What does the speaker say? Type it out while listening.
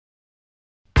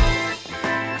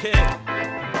Yeah,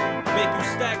 make you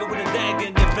stagger with a dagger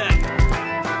in your back.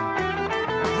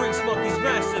 Bring Smokies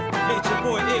massive, nature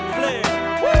boy Ig Flair.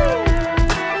 Woo!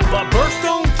 My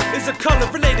birthstone is a color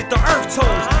related to earth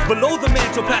tones. Below the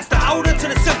mantle, past the outer to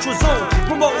the central zone.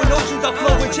 Promoting oceans are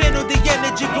flowing, channel the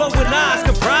energy, glowing eyes.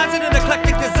 Comprising an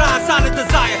eclectic design, solid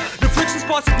desire. The friction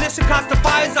sparks ignition, constant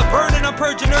fires are burning. I'm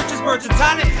purging urges, birds and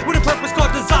talent with a purpose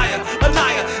called